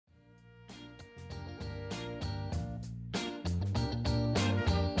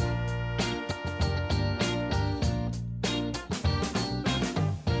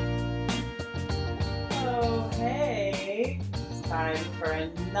time for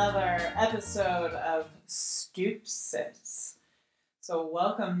another episode of Stoop Sits. So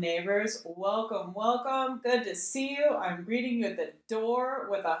welcome neighbors, welcome. Good to see you. I'm greeting you at the door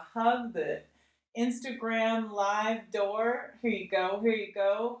with a hug, the Instagram live door. Here you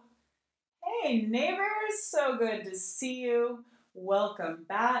go. Hey neighbors, so good to see you. Welcome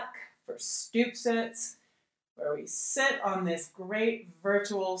back for Stoop Sits, where we sit on this great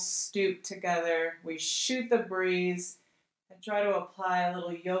virtual stoop together. We shoot the breeze and try to apply a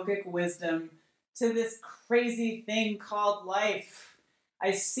little yogic wisdom to this crazy thing called life.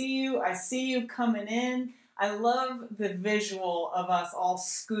 I see you coming in. I love the visual of us all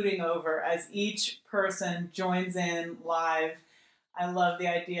scooting over as each person joins in live. I love the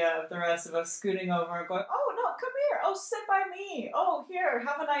idea of the rest of us scooting over and going, oh no, come here. Oh, sit by me. Oh, here,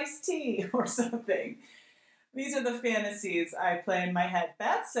 have an iced tea or something. These are the fantasies I play in my head.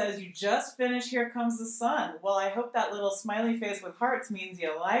 Beth says, you just finished Here Comes the Sun. Well, I hope that little smiley face with hearts means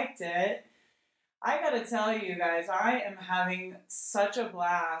you liked it. I gotta tell you guys, I am having such a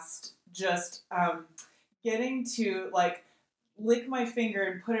blast just getting to lick my finger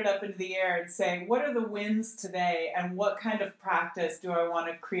and put it up into the air and say, what are the wins today and what kind of practice do I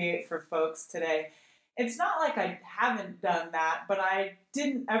want to create for folks today? It's not like I haven't done that, but I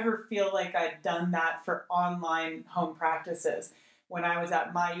didn't ever feel like I'd done that for online home practices. When I was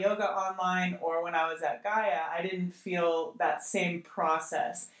at My Yoga Online or when I was at Gaia, I didn't feel that same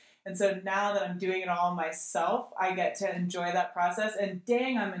process. And so now that I'm doing it all myself, I get to enjoy that process, and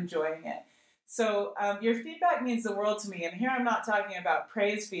dang, I'm enjoying it. So your feedback means the world to me. And here I'm not talking about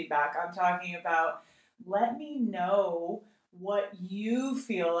praise feedback. I'm talking about let me know what you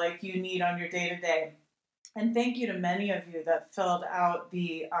feel like you need on your day-to-day. And thank you to many of you that filled out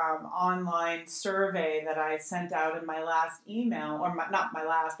the online survey that I sent out in my last email, or not my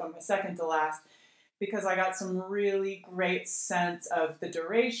last, but my second to last, because I got some really great sense of the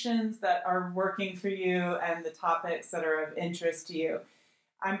durations that are working for you and the topics that are of interest to you.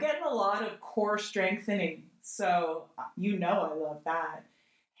 I'm getting a lot of core strengthening, so you know I love that.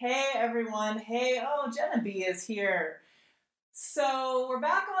 Hey everyone, Jenna B is here. So we're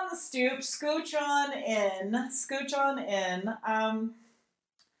back on the stoop. Scooch on in.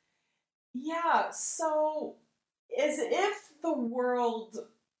 So as if the world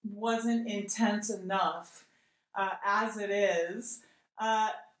wasn't intense enough as it is,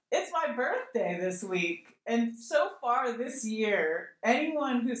 it's my birthday this week. And so far this year,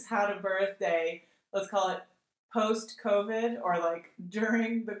 anyone who's had a birthday, let's call it post-COVID or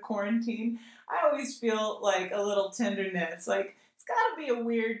during the quarantine, I always feel like a little tenderness. It's got to be a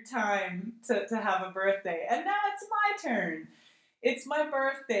weird time to have a birthday. And now it's my turn. It's my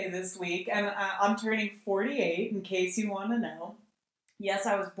birthday this week, and I'm turning 48, in case you want to know. Yes,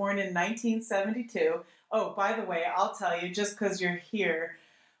 I was born in 1972. Oh, by the way, I'll tell you, just because you're here,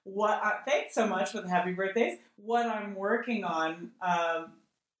 thanks so much for the happy birthdays. What I'm working on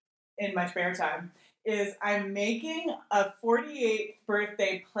in my spare time is I'm making a 48th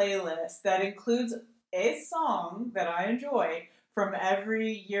birthday playlist that includes a song that I enjoy from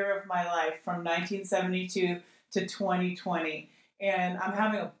every year of my life, from 1972 to 2020. And I'm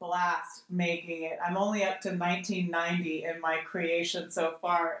having a blast making it. I'm only up to 1990 in my creation so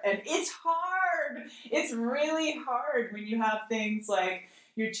far. And it's hard. It's really hard when you have things like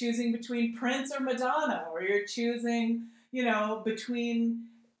you're choosing between Prince or Madonna, or you're choosing, between,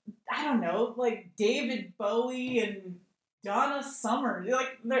 I don't know, David Bowie and Donna Summer.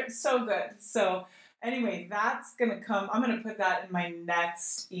 They're so good. So anyway, that's going to come. I'm going to put that in my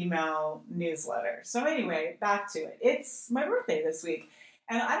next email newsletter. So anyway, back to it. It's my birthday this week.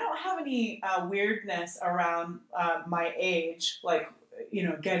 And I don't have any weirdness around my age,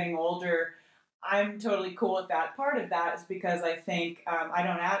 getting older. I'm totally cool with that. Part of that is because I think I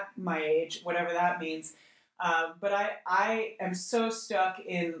don't act my age, whatever that means. But I am so stuck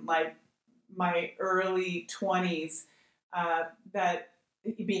in my early 20s that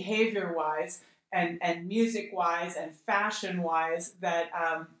behavior-wise and music-wise and fashion-wise that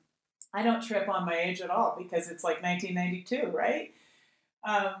I don't trip on my age at all because it's 1992, right?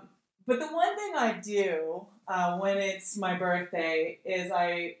 But the one thing I do when it's my birthday is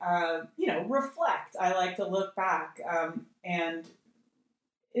I reflect. I like to look back, and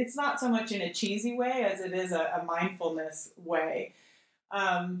it's not so much in a cheesy way as it is a mindfulness way.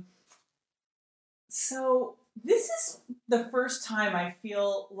 So this is the first time I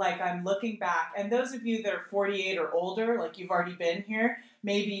feel like I'm looking back. And those of you that are 48 or older, you've already been here,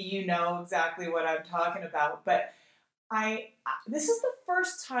 maybe you know exactly what I'm talking about. But this is the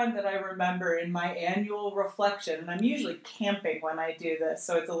first time that I remember in my annual reflection, and I'm usually camping when I do this,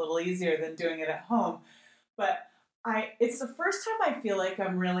 so it's a little easier than doing it at home. But it's the first time I feel like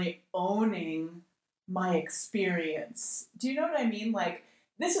I'm really owning my experience. Do you know what I mean? Like,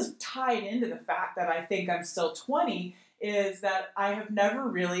 this is tied into the fact that I think I'm still 20, is that I have never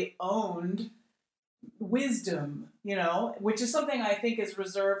really owned wisdom, which is something I think is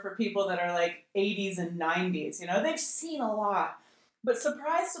reserved for people that are like 80s and 90s. They've seen a lot. But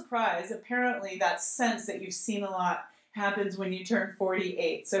surprise, surprise, apparently that sense that you've seen a lot happens when you turn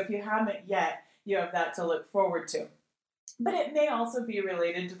 48. So if you haven't yet, you have that to look forward to. But it may also be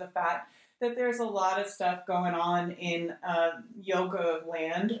related to the fact that there's a lot of stuff going on in yoga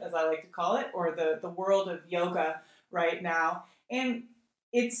land, as I like to call it, or the world of yoga right now. And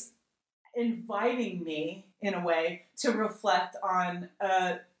it's inviting me, in a way, to reflect on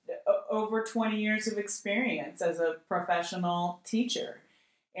over 20 years of experience as a professional teacher.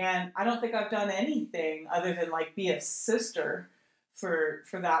 And I don't think I've done anything other than like be a sister for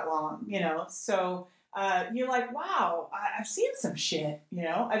that long, So you're like, wow, I've seen some shit,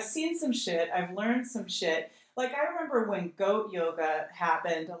 I've seen some shit. I've learned some shit. Like, I remember when goat yoga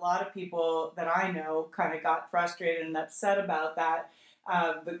happened, a lot of people that I know kind of got frustrated and upset about that.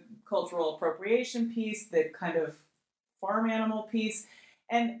 The cultural appropriation piece, the kind of farm animal piece.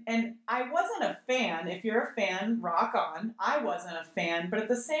 And I wasn't a fan. If you're a fan, rock on. I wasn't a fan. But at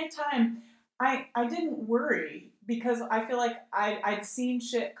the same time, I didn't worry because I feel like I'd seen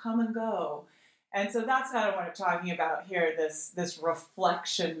shit come and go. And so that's kind of what I'm talking about here, this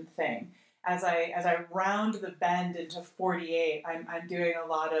reflection thing. As I round the bend into 48, I'm doing a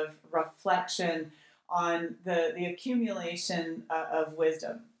lot of reflection on the accumulation of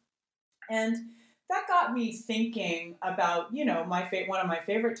wisdom. And that got me thinking about, one of my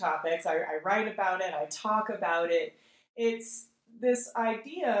favorite topics. I write about it, I talk about it. It's this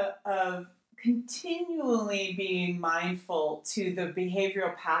idea of continually being mindful to the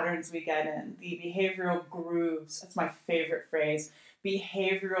behavioral patterns we get in, the behavioral grooves. That's my favorite phrase,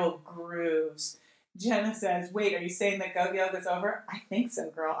 behavioral grooves. Jenna says, wait, are you saying that goat yoga's over? I think so,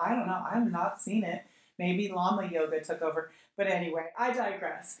 girl. I don't know. I have not seen it. Maybe llama yoga took over. But anyway, I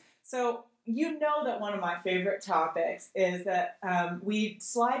digress. So you know that one of my favorite topics is that we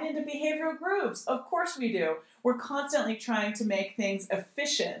slide into behavioral grooves. Of course we do. We're constantly trying to make things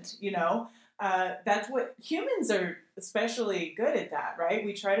efficient, That's what humans are especially good at that, right?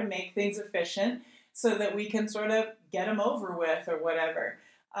 We try to make things efficient so that we can sort of get them over with or whatever.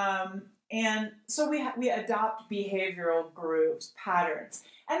 And so we adopt behavioral grooves, patterns.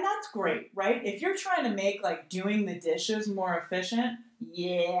 And that's great, right? If you're trying to make like doing the dishes more efficient,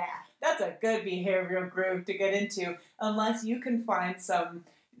 yeah, that's a good behavioral groove to get into, unless you can find some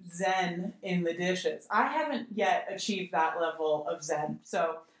zen in the dishes. I haven't yet achieved that level of zen,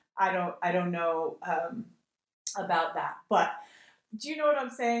 so I don't know about that. But do you know what I'm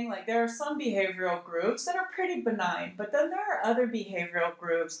saying? Like, there are some behavioral grooves that are pretty benign, but then there are other behavioral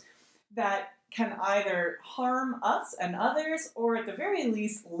grooves that can either harm us and others, or at the very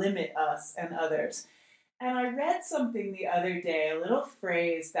least limit us and others. And I read something the other day, a little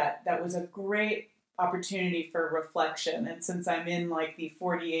phrase that was a great opportunity for reflection. And since I'm in like the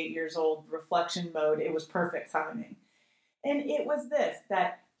 48 years old reflection mode, it was perfect timing. And it was this,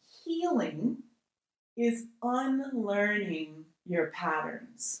 that healing is unlearning your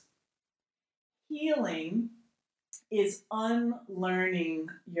patterns. Healing is unlearning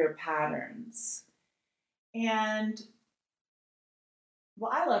your patterns. And,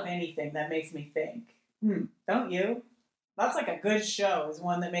 well, I love anything that makes me think. Don't you? That's like a good show, is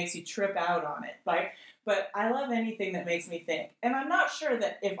one that makes you trip out on it. But I love anything that makes me think. And I'm not sure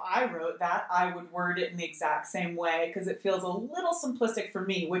that if I wrote that, I would word it in the exact same way, because it feels a little simplistic for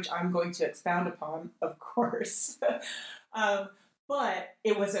me, which I'm going to expound upon, of course. But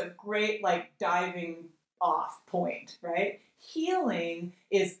it was a great, diving off point, right? Healing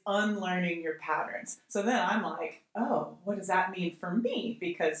is unlearning your patterns. So then I'm like, oh, what does that mean for me?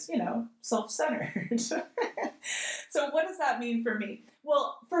 Because, self-centered. So what does that mean for me?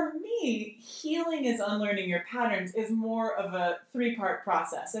 Well, for me, healing is unlearning your patterns is more of a 3-part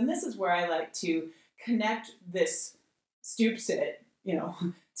process. And this is where I like to connect this stoop sit,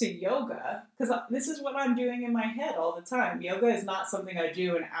 to yoga, because this is what I'm doing in my head all the time. Yoga is not something I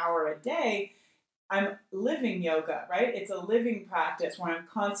do an hour a day. I'm living yoga, right? It's a living practice where I'm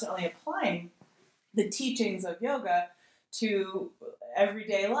constantly applying the teachings of yoga to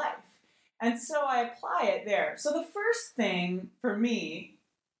everyday life. And so I apply it there. So the first thing for me,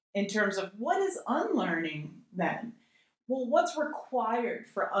 in terms of what is unlearning then? Well, what's required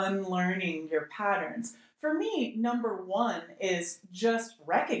for unlearning your patterns? For me, number one is just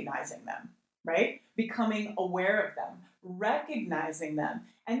recognizing them, right? Becoming aware of them. recognizing them.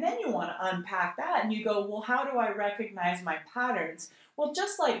 And then you want to unpack that and you go, well, how do I recognize my patterns? Well,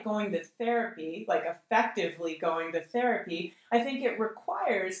 just like going to therapy, like effectively going to therapy, I think it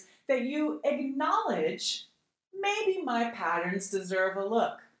requires that you acknowledge maybe my patterns deserve a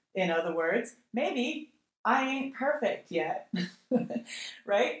look. In other words, maybe I ain't perfect yet,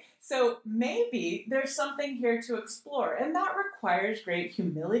 right? So maybe there's something here to explore, and that requires great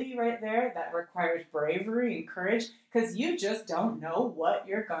humility right there. That requires bravery and courage because you just don't know what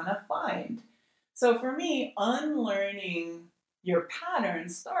you're gonna find. So for me, unlearning your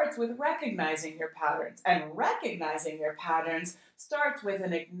patterns starts with recognizing your patterns, and recognizing your patterns starts with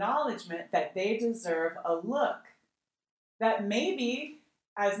an acknowledgement that they deserve a look. That maybe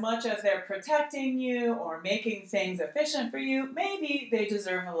as much as they're protecting you or making things efficient for you, maybe they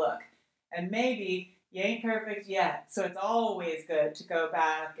deserve a look. And maybe you ain't perfect yet. So it's always good to go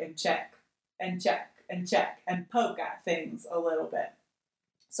back and check and check and check and poke at things a little bit.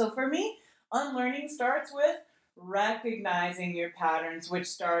 So for me, unlearning starts with recognizing your patterns, which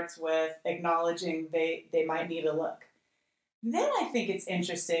starts with acknowledging they might need a look. Then I think it's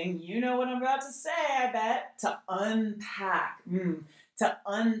interesting, you know what I'm about to say, I bet, to unpack. To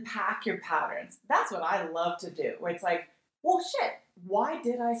unpack your patterns. That's what I love to do, where it's like, well, shit, why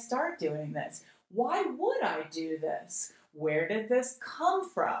did I start doing this? Why would I do this? Where did this come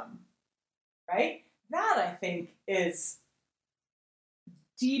from? Right? That, I think, is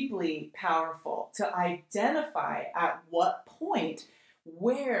deeply powerful to identify at what point,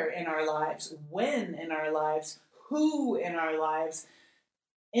 where in our lives, when in our lives, who in our lives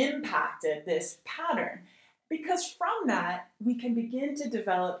impacted this pattern. Because from that, we can begin to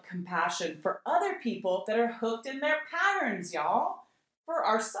develop compassion for other people that are hooked in their patterns, y'all. For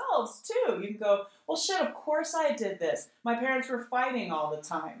ourselves, too. You can go, well, shit, of course I did this. My parents were fighting all the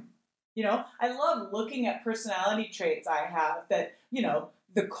time. You know, I love looking at personality traits I have that, you know,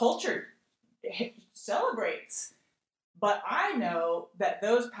 the culture celebrates. But I know that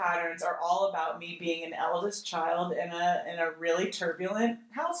those patterns are all about me being an eldest child in a really turbulent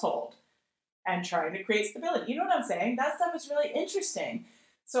household and trying to create stability. You know what I'm saying? That stuff is really interesting.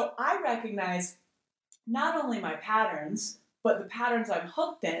 So I recognize not only my patterns, but the patterns I'm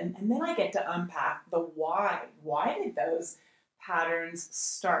hooked in, and then I get to unpack the why. Why did those patterns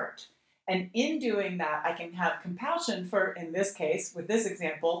start? And in doing that, I can have compassion for, in this case, with this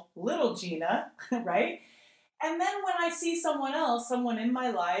example, little Gina, right? And then when I see someone else, someone in my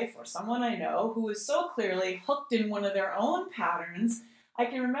life or someone I know who is so clearly hooked in one of their own patterns, I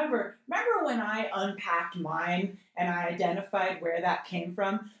can remember when I unpacked mine and I identified where that came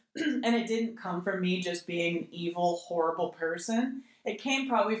from, and it didn't come from me just being an evil, horrible person. It came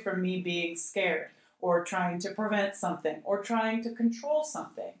probably from me being scared or trying to prevent something or trying to control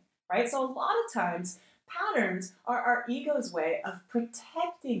something, right? So a lot of times, patterns are our ego's way of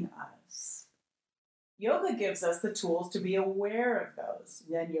protecting us. Yoga gives us the tools to be aware of those.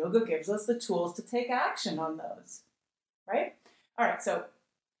 Then yoga gives us the tools to take action on those, right? All right, so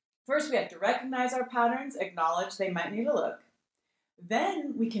first we have to recognize our patterns, acknowledge they might need a look.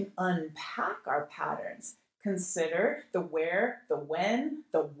 Then we can unpack our patterns, consider the where, the when,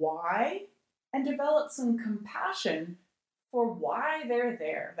 the why, and develop some compassion for why they're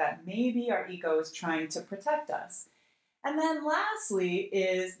there, that maybe our ego is trying to protect us. And then lastly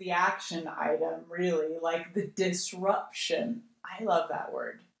is the action item, really, like the disruption. I love that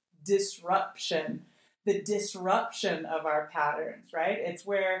word, disruption. The disruption of our patterns, right? It's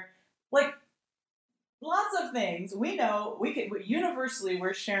where, like, lots of things we know universally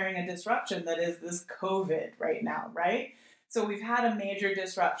we're sharing a disruption that is this COVID right now, right? So we've had a major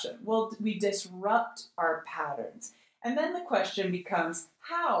disruption. Well, we disrupt our patterns. And then the question becomes,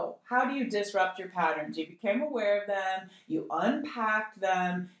 how? How do you disrupt your patterns? You became aware of them, you unpacked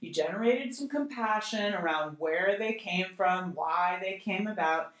them, you generated some compassion around where they came from, why they came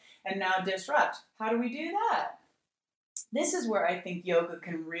about, and now disrupt. How do we do that? This is where I think yoga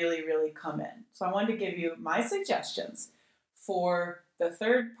can really, really come in. So I wanted to give you my suggestions for the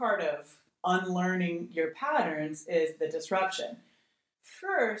third part of unlearning your patterns is the disruption.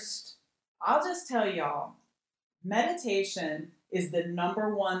 First, I'll just tell y'all, meditation is the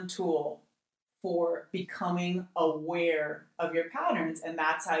number one tool for becoming aware of your patterns, and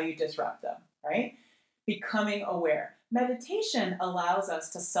that's how you disrupt them, right? Becoming aware. Meditation allows us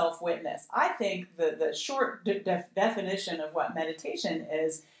to self-witness. I think the short definition of what meditation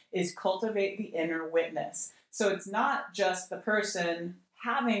is cultivate the inner witness. So it's not just the person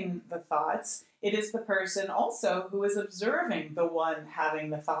having the thoughts, it is the person also who is observing the one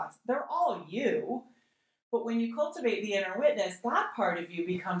having the thoughts. They're all you, but when you cultivate the inner witness, that part of you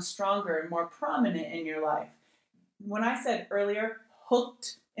becomes stronger and more prominent in your life. when I said earlier,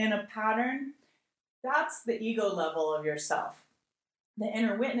 hooked in a pattern, that's the ego level of yourself. The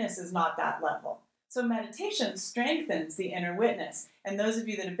inner witness is not that level. So meditation strengthens the inner witness. And those of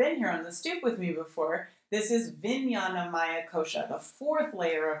you that have been here on the stoop with me before, this is Vijnana Maya Kosha, the fourth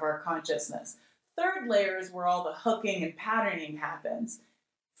layer of our consciousness. Third layer is where all the hooking and patterning happens.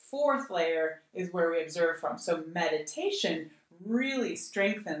 Fourth layer is where we observe from. So meditation really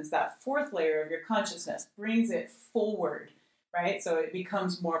strengthens that fourth layer of your consciousness, brings it forward, right? So it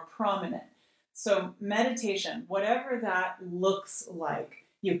becomes more prominent. So meditation, whatever that looks like,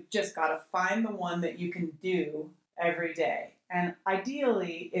 you've just got to find the one that you can do every day. And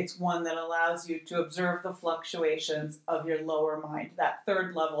ideally, it's one that allows you to observe the fluctuations of your lower mind, that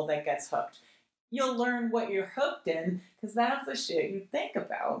third level that gets hooked. You'll learn what you're hooked in because that's the shit you think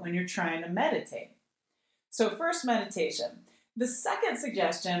about when you're trying to meditate. So first, meditation. The second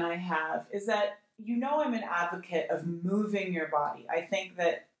suggestion I have is that I'm an advocate of moving your body. I think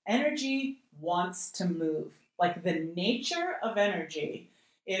that energy wants to move. Like the nature of energy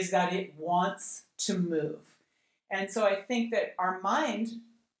is that it wants to move. And so I think that our mind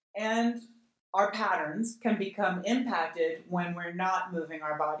and our patterns can become impacted when we're not moving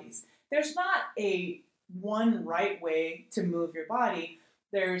our bodies. There's not a one right way to move your body.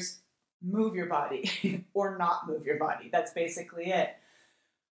 There's move your body or not move your body. That's basically it.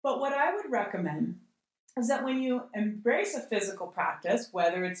 But what I would recommend is that when you embrace a physical practice,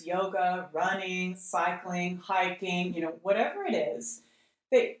 whether it's yoga, running, cycling, hiking, whatever it is,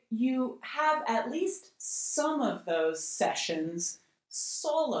 that you have at least some of those sessions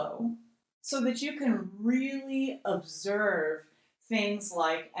solo so that you can really observe things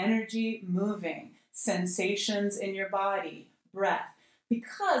like energy moving, sensations in your body, breath,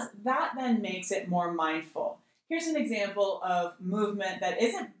 because that then makes it more mindful. Here's an example of movement that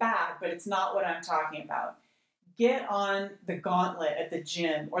isn't bad, but it's not what I'm talking about. Get on the gauntlet at the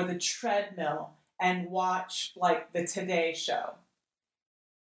gym or the treadmill and watch like the Today Show.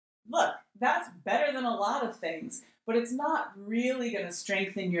 Look, that's better than a lot of things, but it's not really going to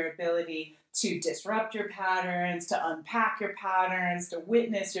strengthen your ability to disrupt your patterns, to unpack your patterns, to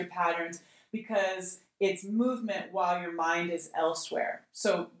witness your patterns, because it's movement while your mind is elsewhere.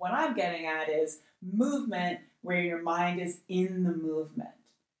 So what I'm getting at is movement where your mind is in the movement.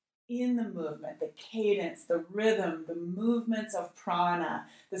 In the movement, the cadence, the rhythm, the movements of prana,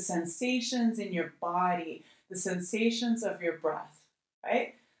 the sensations in your body, the sensations of your breath,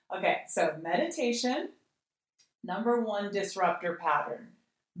 right? Okay, so meditation, number one disruptor pattern.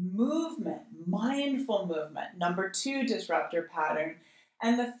 Movement, mindful movement, number two disruptor pattern.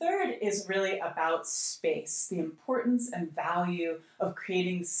 And the third is really about space, the importance and value of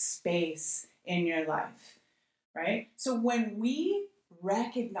creating space in your life, right? So when we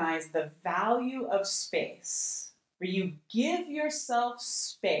recognize the value of space, where you give yourself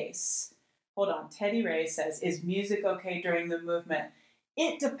space. Hold on, Teddy Ray says, is music okay during the movement?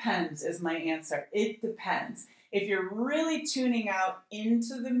 It depends is my answer. It depends. If you're really tuning out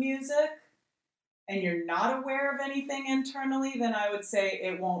into the music and you're not aware of anything internally, then I would say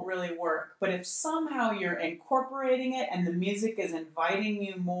it won't really work. But if somehow you're incorporating it and the music is inviting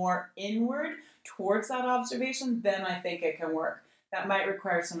you more inward towards that observation, then I think it can work. That might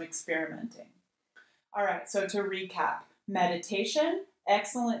require some experimenting. All right, so to recap, meditation,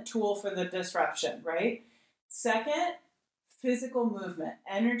 excellent tool for the disruption, right? Second, physical movement.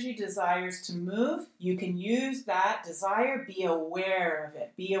 Energy desires to move. You can use that desire, be aware of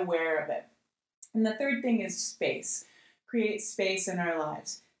it, be aware of it. And the third thing is space. Create space in our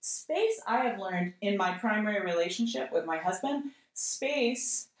lives. Space, I have learned in my primary relationship with my husband,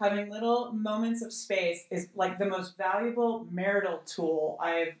 space, having little moments of space, is like the most valuable marital tool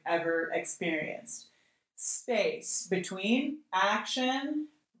I've ever experienced. Space between action,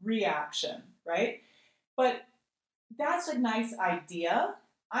 reaction, right? But that's a nice idea.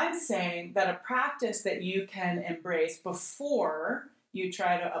 I'm saying that a practice that you can embrace before you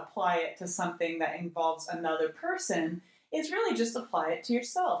try to apply it to something that involves another person is really just apply it to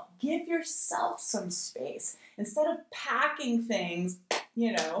yourself. Give yourself some space. Instead of packing things,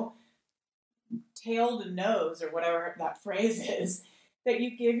 tail to nose or whatever that phrase is, that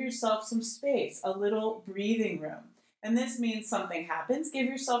you give yourself some space, a little breathing room. And this means something happens, give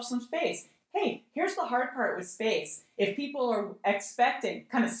yourself some space. Hey, here's the hard part with space. If people are expecting,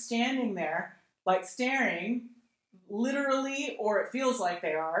 kind of standing there, like staring, literally, or it feels like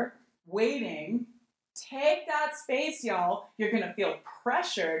they are, waiting, take that space, y'all. You're going to feel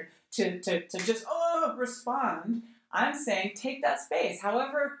pressured to just, respond. I'm saying take that space.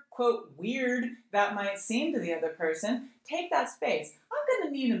 However, quote, weird that might seem to the other person, take that space. I'm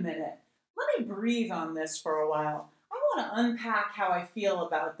going to need a minute. Let me breathe on this for a while. I want to unpack how I feel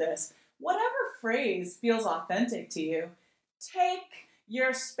about this. Whatever phrase feels authentic to you, take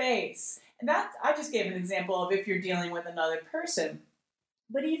your space. And that I just gave an example of if you're dealing with another person,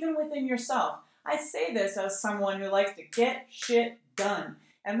 but even within yourself. I say this as someone who likes to get shit done.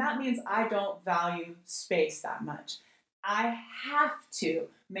 And that means I don't value space that much. I have to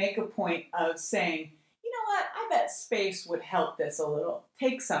make a point of saying, you know what, I bet space would help this a little.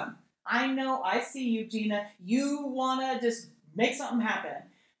 Take some. I know, I see you, Gina. You want to just make something happen.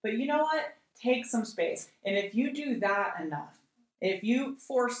 But you know what? Take some space. And if you do that enough, if you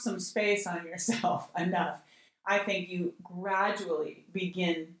force some space on yourself enough, I think you gradually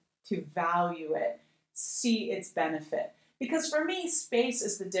begin to value it, see its benefit. Because for me, space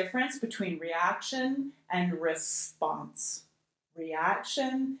is the difference between reaction and response.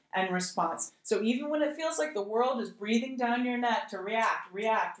 Reaction and response. So even when it feels like the world is breathing down your neck to react,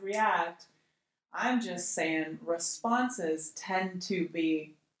 I'm just saying responses tend to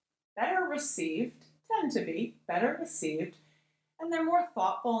be better received, and they're more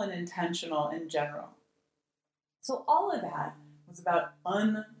thoughtful and intentional in general. So all of that was about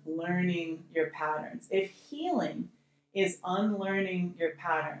unlearning your patterns. If healing is unlearning your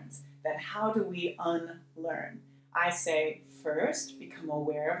patterns, then how do we unlearn? I say, first, become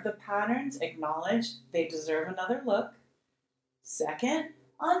aware of the patterns, acknowledge they deserve another look. Second,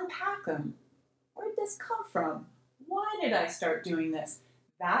 unpack them. Where did this come from? Why did I start doing this?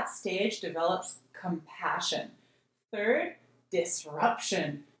 That stage develops compassion. Third,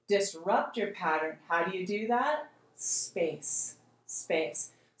 disruption. Disrupt your pattern. How do you do that? Space.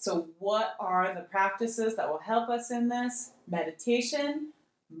 So what are the practices that will help us in this? Meditation,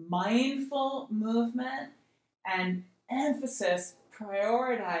 mindful movement, and emphasis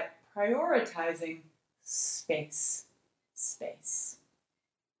prioritizing space.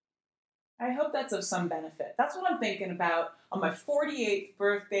 I hope that's of some benefit. That's what I'm thinking about on my 48th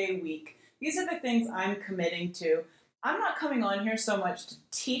birthday week. These are the things I'm committing to. I'm not coming on here so much to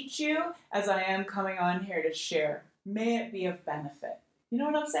teach you as I am coming on here to share. May it be of benefit. You know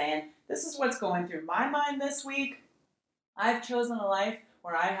what I'm saying? This is what's going through my mind this week. I've chosen a life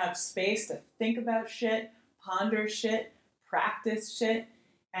where I have space to think about shit, ponder shit, practice shit,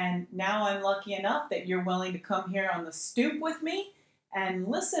 and now I'm lucky enough that you're willing to come here on the stoop with me and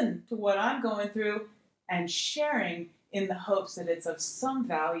listen to what I'm going through and sharing in the hopes that it's of some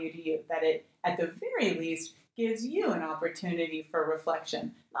value to you, that it, at the very least, gives you an opportunity for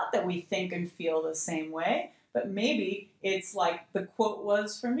reflection. Not that we think and feel the same way, but maybe it's like the quote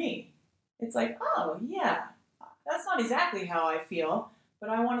was for me. It's like, oh, yeah, that's not exactly how I feel, but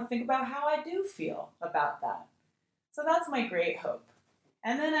I want to think about how I do feel about that. So that's my great hope.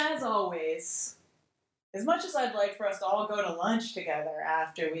 And then, as always, as much as I'd like for us to all go to lunch together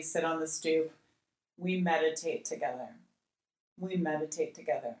after we sit on the stoop, we meditate together.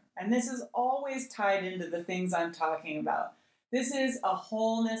 And this is always tied into the things I'm talking about. This is a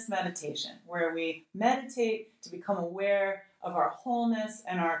wholeness meditation where we meditate to become aware of our wholeness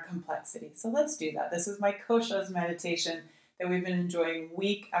and our complexity. So let's do that. This is my Kosha's meditation that we've been enjoying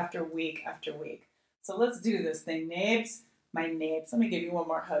week after week after week. So let's do this thing, Nabes. My Nabes. Let me give you one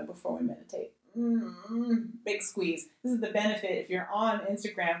more hug before we meditate. Big squeeze. This is the benefit. If you're on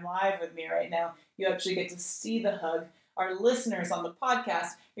Instagram Live with me right now, you actually get to see the hug. Our listeners on the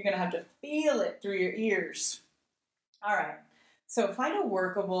podcast, you're going to have to feel it through your ears. All right. So find a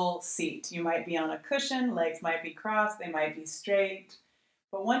workable seat. You might be on a cushion, legs might be crossed, they might be straight.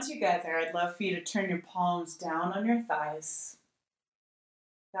 But once you get there, I'd love for you to turn your palms down on your thighs.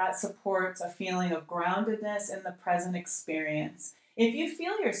 That supports a feeling of groundedness in the present experience. If you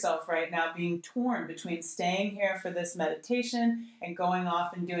feel yourself right now being torn between staying here for this meditation and going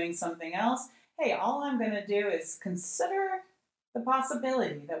off and doing something else, hey, all I'm going to do is consider the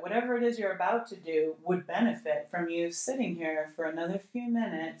possibility that whatever it is you're about to do would benefit from you sitting here for another few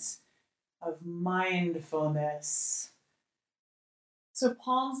minutes of mindfulness. So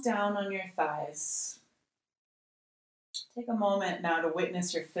palms down on your thighs. Take a moment now to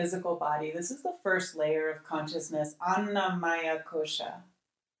witness your physical body. This is the first layer of consciousness, Annamaya Kosha.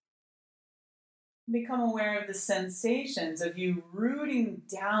 Become aware of the sensations of you rooting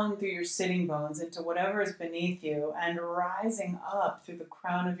down through your sitting bones into whatever is beneath you and rising up through the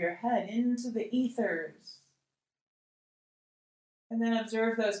crown of your head into the ethers. And then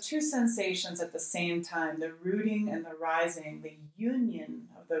observe those two sensations at the same time, the rooting and the rising, the union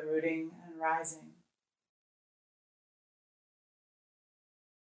of the rooting and rising.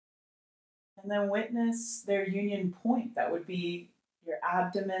 And then witness their union point. That would be your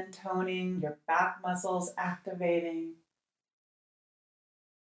abdomen toning, your back muscles activating.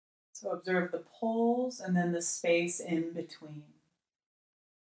 So observe the poles and then the space in between.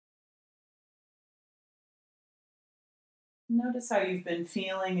 Notice how you've been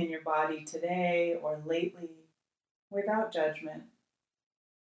feeling in your body today or lately without judgment.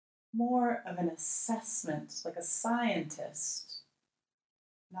 More of an assessment, like a scientist,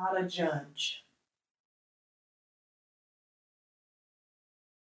 not a judge.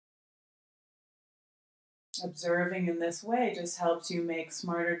 Observing in this way just helps you make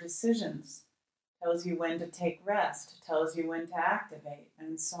smarter decisions, tells you when to take rest, tells you when to activate,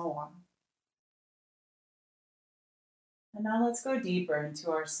 and so on. And now let's go deeper into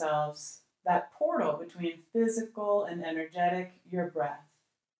ourselves, that portal between physical and energetic, your breath.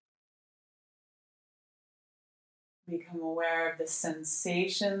 Become aware of the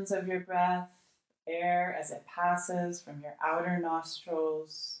sensations of your breath, air as it passes from your outer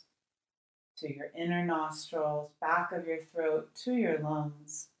nostrils to your inner nostrils, back of your throat to your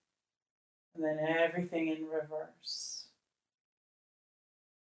lungs, and then everything in reverse.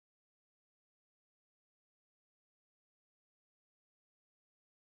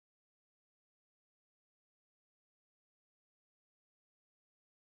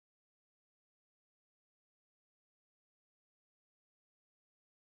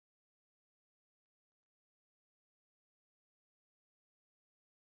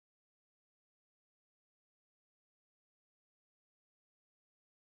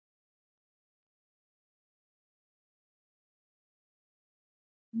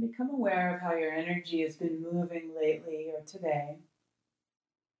 And become aware of how your energy has been moving lately or today.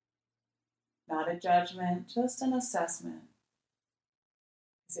 Not a judgment, just an assessment.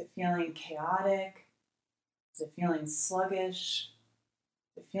 Is it feeling chaotic? Is it feeling sluggish?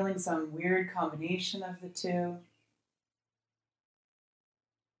 Is it feeling some weird combination of the two?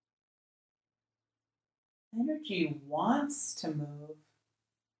 Energy wants to move,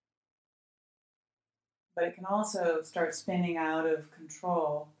 but it can also start spinning out of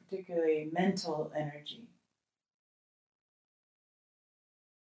control, particularly mental energy.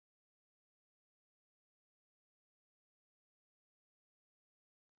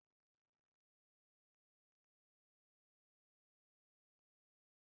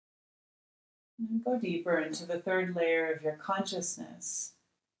 And then go deeper into the third layer of your consciousness.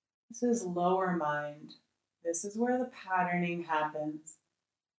 This is lower mind. This is where the patterning happens.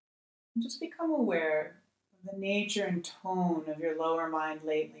 And just become aware of the nature and tone of your lower mind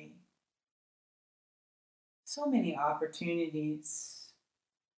lately. So many opportunities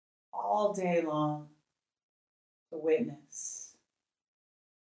all day long to witness.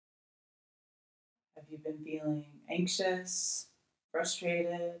 Have you been feeling anxious,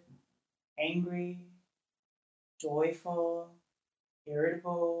 frustrated, angry, joyful,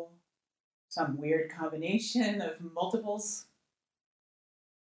 irritable, some weird combination of multiples?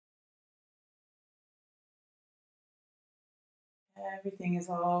 Everything is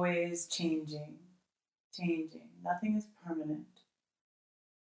always changing, changing. Nothing is permanent.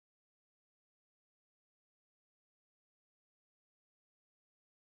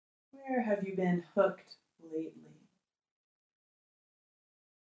 Where have you been hooked lately?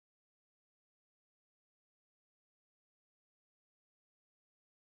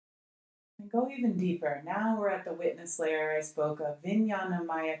 And go even deeper. Now we're at the witness layer I spoke of, Vijnana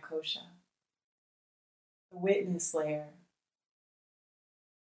Maya Kosha. The witness layer.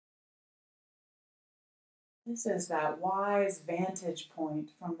 This is that wise vantage point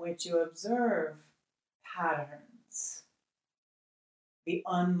from which you observe patterns, the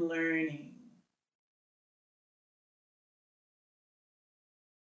unlearning.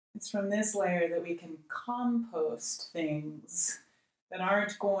 It's from this layer that we can compost things that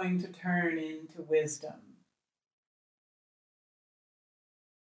aren't going to turn into wisdom.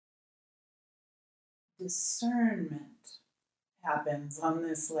 Discernment happens on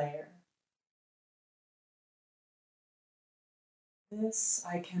this layer. This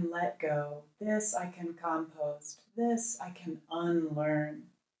I can let go. This I can compost. This I can unlearn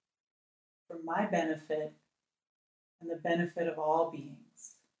for my benefit and the benefit of all beings.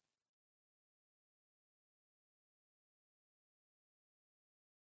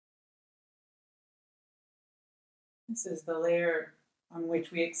 This is the layer on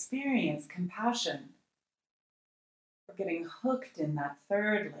which we experience compassion. We're getting hooked in that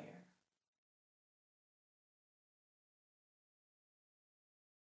third layer.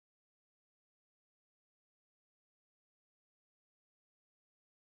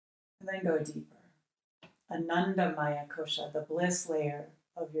 And then go deeper. Ananda Maya Kosha, the bliss layer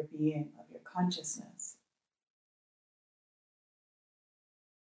of your being, of your consciousness.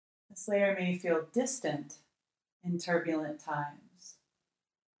 This layer may feel distant in turbulent times.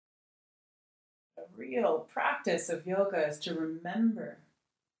 real practice of yoga is to remember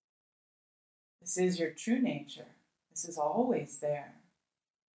this is your true nature. This is always there.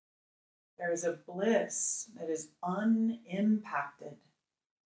 There is a bliss that is unimpacted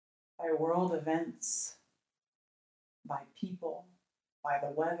by world events, by people, by the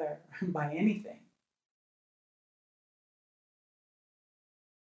weather, by anything.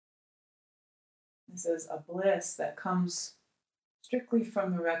 This is a bliss that comes strictly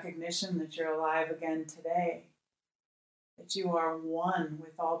from the recognition that you're alive again today, that you are one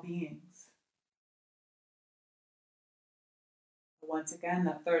with all beings. Once again,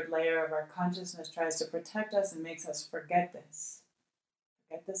 that third layer of our consciousness tries to protect us and makes us forget this.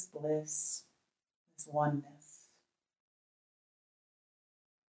 Forget this bliss, this oneness.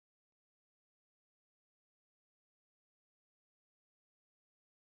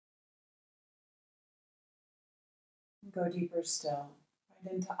 And go deeper still,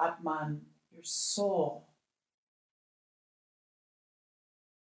 right into Atman, your soul.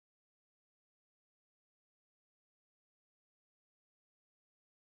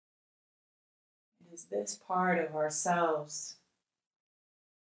 It is this part of ourselves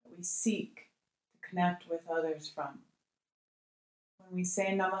that we seek to connect with others from. When we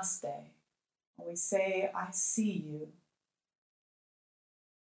say namaste, when we say I see you,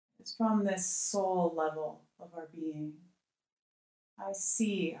 it's from this soul level of our being. I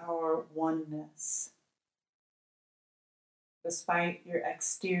see our oneness. Despite your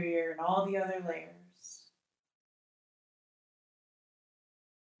exterior and all the other layers,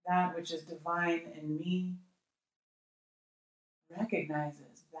 that which is divine in me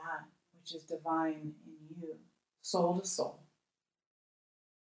recognizes that which is divine in you, soul to soul.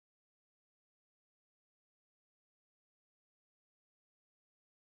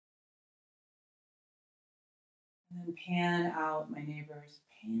 And then pan out, my neighbors,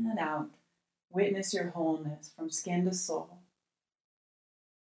 pan out. Witness your wholeness from skin to soul.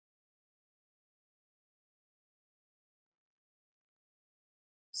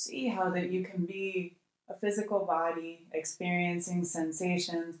 See how that you can be a physical body experiencing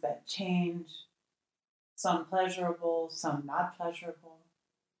sensations that change, some pleasurable, some not pleasurable.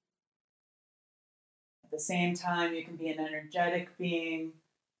 At the same time, you can be an energetic being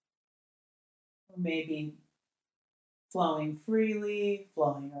who may be flowing freely,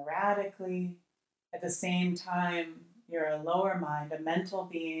 flowing erratically. At the same time, you're a lower mind, a mental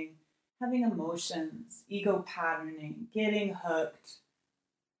being, having emotions, ego patterning, getting hooked,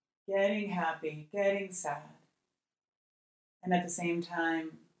 getting happy, getting sad. And at the same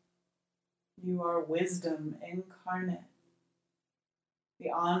time, you are wisdom incarnate,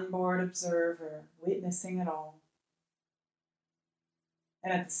 the onboard observer, witnessing it all.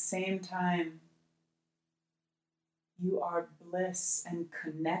 And at the same time, you are bliss and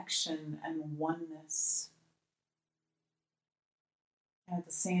connection and oneness. And at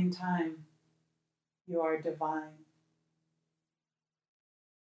the same time, you are divine.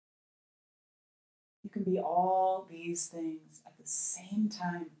 You can be all these things at the same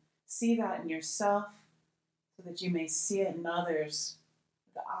time. See that in yourself so that you may see it in others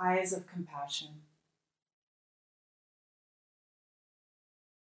with the eyes of compassion.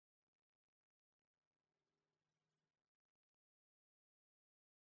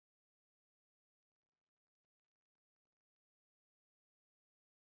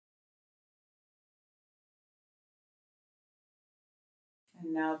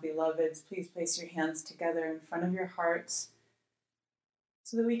 And now, beloveds, please place your hands together in front of your hearts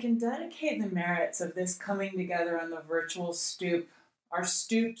so that we can dedicate the merits of this coming together on the virtual stoop, our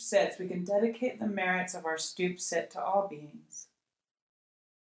stoop sits. We can dedicate the merits of our stoop sit to all beings.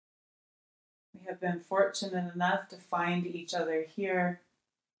 We have been fortunate enough to find each other here.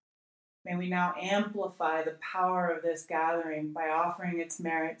 May we now amplify the power of this gathering by offering its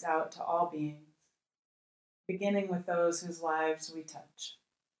merits out to all beings, beginning with those whose lives we touch.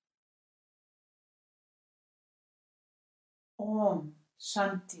 Om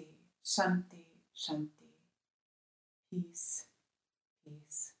Shanti, Shanti, Shanti. Peace,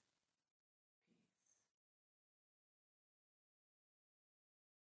 peace,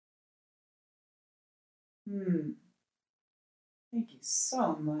 peace. Thank you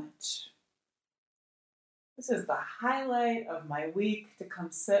so much. This is the highlight of my week, to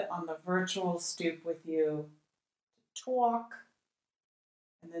come sit on the virtual stoop with you, to talk.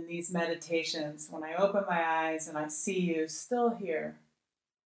 And then these meditations, when I open my eyes and I see you still here,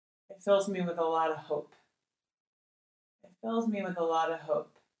 it fills me with a lot of hope. It fills me with a lot of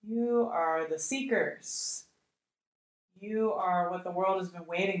hope. You are the seekers. You are what the world has been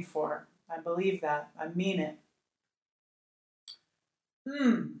waiting for. I believe that. I mean it.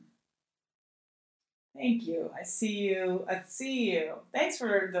 Thank you. I see you. I see you. Thanks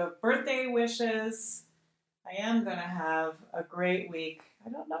for the birthday wishes. I am going to have a great week. I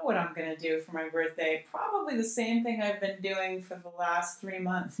don't know what I'm going to do for my birthday. Probably the same thing I've been doing for the last 3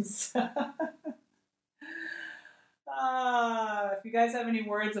 months. If you guys have any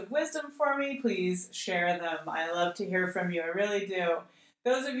words of wisdom for me, please share them. I love to hear from you. I really do.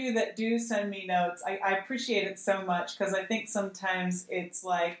 Those of you that do send me notes, I appreciate it so much because I think sometimes it's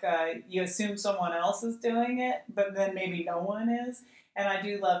like you assume someone else is doing it, but then maybe no one is. And I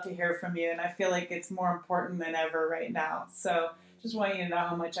do love to hear from you, and I feel like it's more important than ever right now. So just want you to know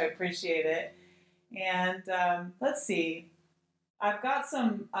how much I appreciate it. And let's see. I've got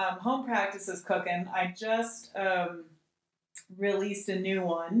some home practices cooking. I just released a new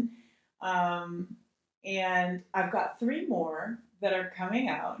one. And I've got 3 more that are coming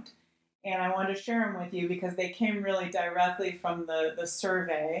out. And I wanted to share them with you because they came really directly from the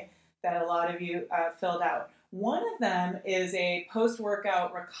survey that a lot of you filled out. One of them is a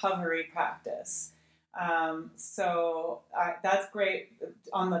post-workout recovery practice. So that's great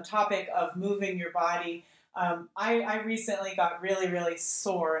on the topic of moving your body. I recently got really, really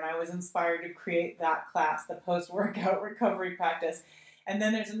sore, and I was inspired to create that class, the post-workout recovery practice. And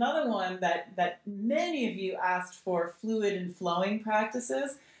then there's another one that many of you asked for, fluid and flowing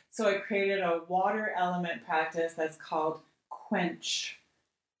practices. So I created a water element practice that's called Quench.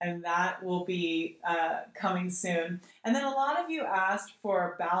 And that will be coming soon. And then a lot of you asked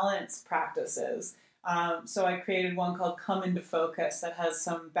for balance practices. So I created one called Come Into Focus that has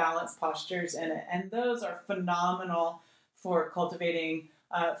some balance postures in it. And those are phenomenal for cultivating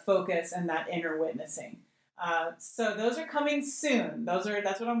focus and that inner witnessing. So those are coming soon. That's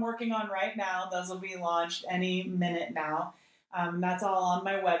what I'm working on right now. Those will be launched any minute now. That's all on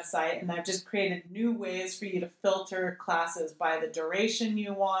my website, and I've just created new ways for you to filter classes by the duration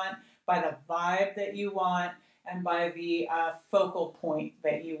you want, by the vibe that you want, and by the focal point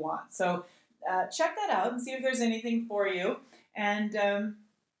that you want. So check that out and see if there's anything for you. And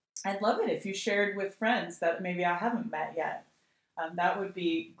I'd love it if you shared with friends that maybe I haven't met yet. That would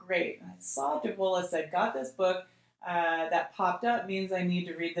be great. I saw Davula said, got this book that popped up, means I need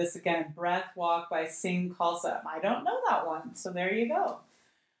to read this again. Breath Walk by Singh Khalsa. I don't know that one, so there you go.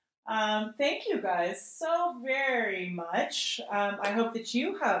 Thank you guys so very much. I hope that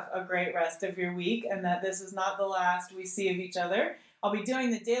you have a great rest of your week and that this is not the last we see of each other. I'll be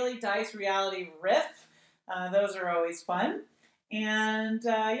doing the Daily Dice Reality Riff. Those are always fun. And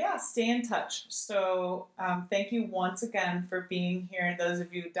stay in touch. So thank you once again for being here. Those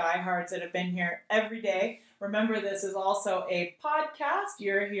of you diehards that have been here every day. Remember, this is also a podcast.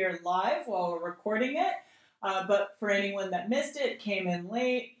 You're here live while we're recording it. But for anyone that missed it, came in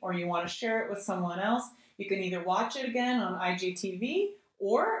late, or you want to share it with someone else, you can either watch it again on IGTV,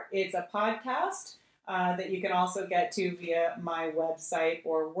 or it's a podcast that you can also get to via my website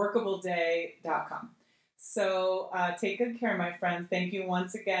or workableday.com. So take good care, my friends. Thank you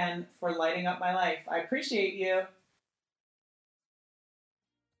once again for lighting up my life. I appreciate you.